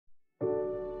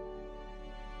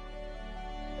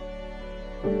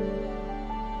Now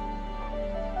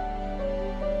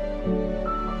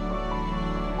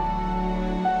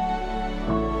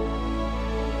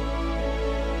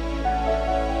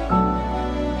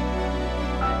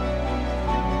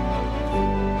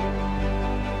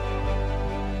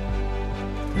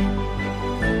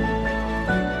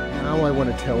I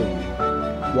want to tell you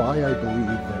why I believe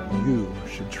that you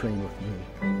should train with me.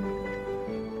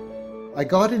 I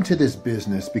got into this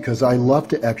business because I love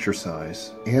to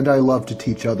exercise, and I love to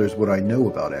teach others what I know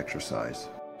about exercise.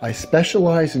 I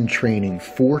specialize in training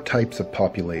 4 types of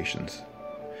populations: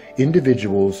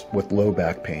 individuals with low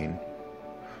back pain,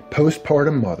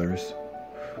 postpartum mothers,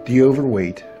 the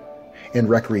overweight, and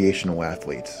recreational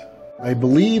athletes. I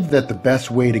believe that the best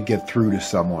way to get through to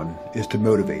someone is to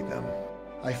motivate them.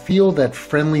 I feel that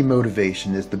friendly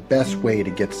motivation is the best way to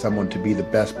get someone to be the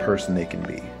best person they can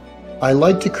be. I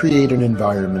like to create an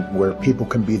environment where people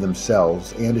can be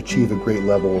themselves and achieve a great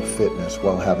level of fitness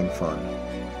while having fun.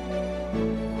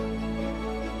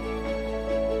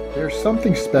 There's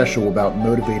something special about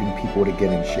motivating people to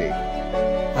get in shape.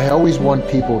 I always want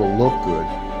people to look good,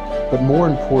 but more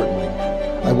importantly,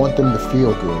 I want them to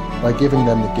feel good by giving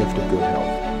them the gift of good health.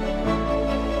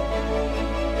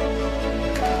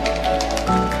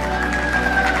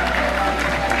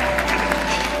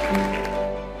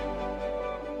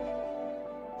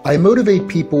 I motivate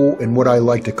people in what I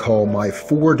like to call my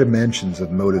 4 dimensions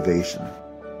of motivation.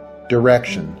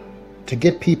 Direction, to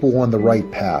get people on the right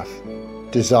path.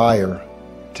 Desire,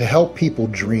 to help people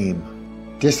dream.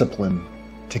 Discipline,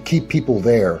 to keep people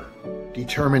there.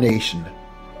 Determination,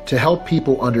 to help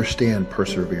people understand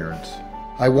perseverance.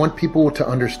 I want people to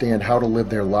understand how to live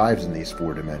their lives in these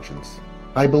 4 dimensions.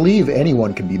 I believe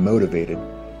anyone can be motivated.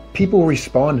 People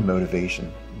respond to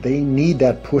motivation. They need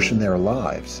that push in their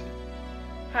lives.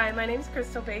 Hi, my name is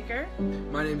Crystal Baker.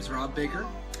 My name is Rob Baker.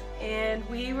 And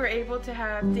we were able to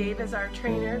have Dave as our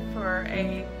trainer for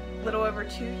a little over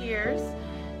 2 years,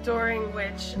 during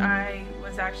which I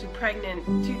was actually pregnant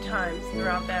 2 times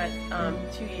throughout that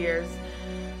 2 years.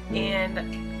 And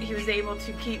he was able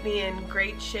to keep me in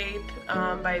great shape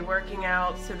by working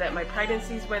out so that my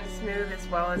pregnancies went smooth as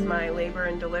well as my labor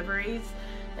and deliveries.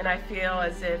 And I feel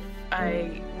as if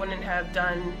I wouldn't have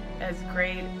done as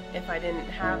great if I didn't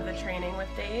have the training with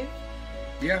Dave.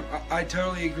 Yeah, I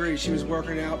totally agree. She was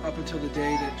working out up until the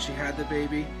day that she had the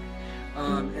baby,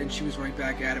 and she was right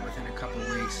back at it within a couple of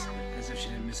weeks, as if she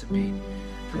didn't miss a beat.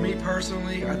 For me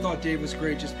personally, I thought Dave was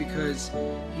great just because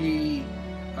he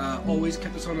always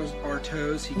kept us on our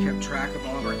toes. He kept track of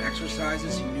all of our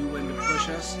exercises. He knew when to push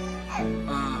us.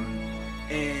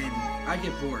 And I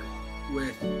get bored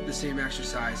with the same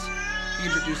exercise. He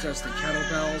introduced us to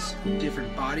kettlebells,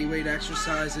 different body weight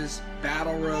exercises,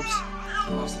 battle ropes.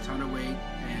 Lost a ton of weight,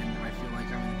 and I feel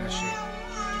like I'm in the best shape.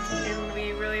 And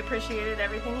we really appreciated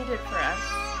everything he did for us.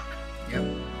 Yep.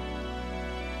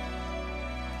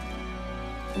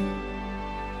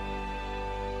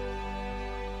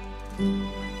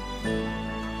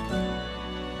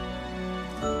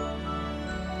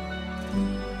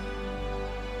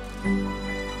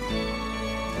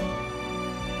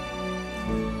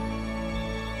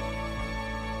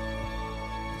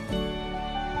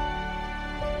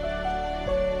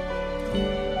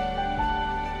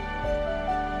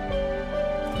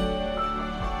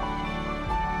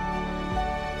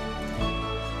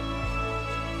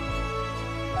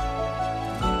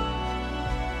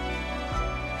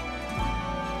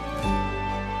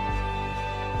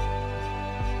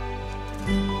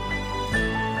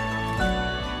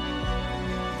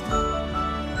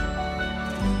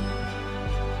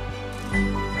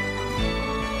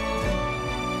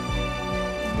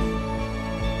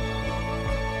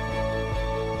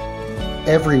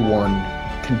 Everyone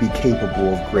can be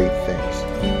capable of great things.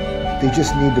 They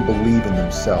just need to believe in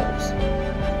themselves,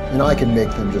 and I can make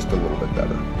them just a little bit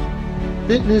better.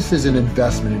 Fitness is an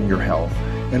investment in your health,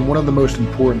 and one of the most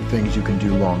important things you can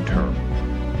do long term.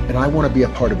 And I want to be a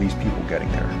part of these people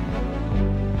getting there.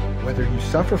 Whether you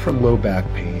suffer from low back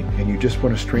pain and you just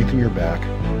want to strengthen your back,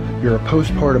 you're a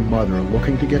postpartum mother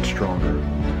looking to get stronger,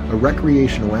 a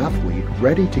recreational athlete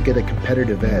ready to get a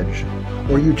competitive edge,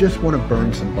 or you just want to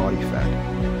burn some body fat,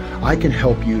 I can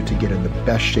help you to get in the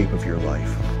best shape of your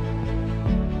life.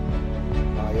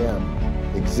 I am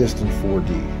Exist in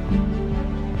 4D.